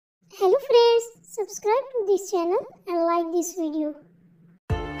Hello friends, subscribe to this channel and like this video.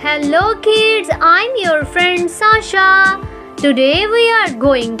 Hello kids, I'm your friend Sasha. Today we are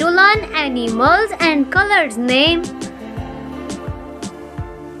going to learn animals and colors name.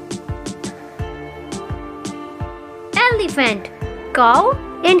 Elephant, cow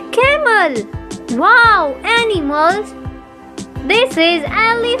and camel. Wow, animals. This is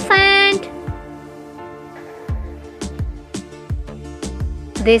elephant.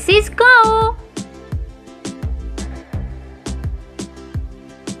 This is cow.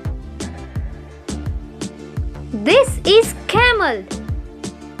 This is camel.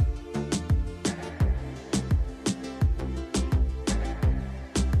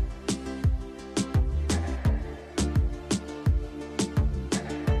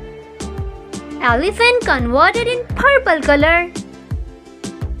 Elephant converted in purple color.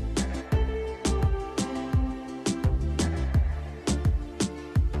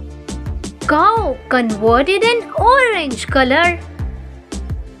 Cow converted in orange color.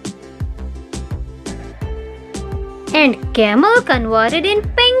 And camel converted in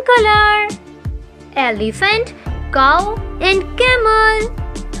pink color. Elephant, cow and camel.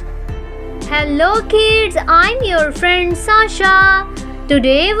 Hello kids, I'm your friend Sasha.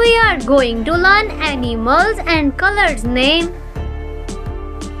 Today we are going to learn animals and colors name.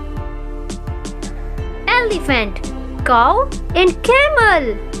 Elephant, cow and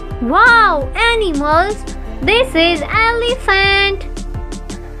camel. Wow, animals. This is elephant.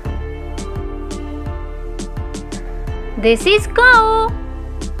 This is cow.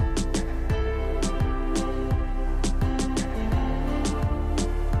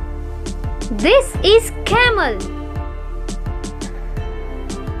 This is camel.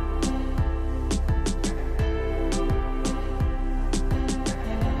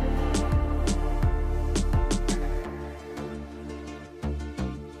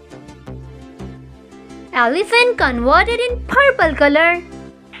 Elephant converted in purple color.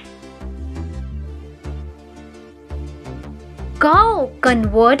 Cow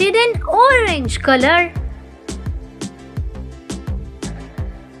converted in orange color.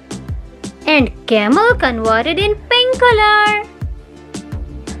 And camel converted in pink color.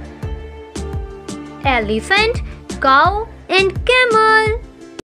 Elephant, cow and camel.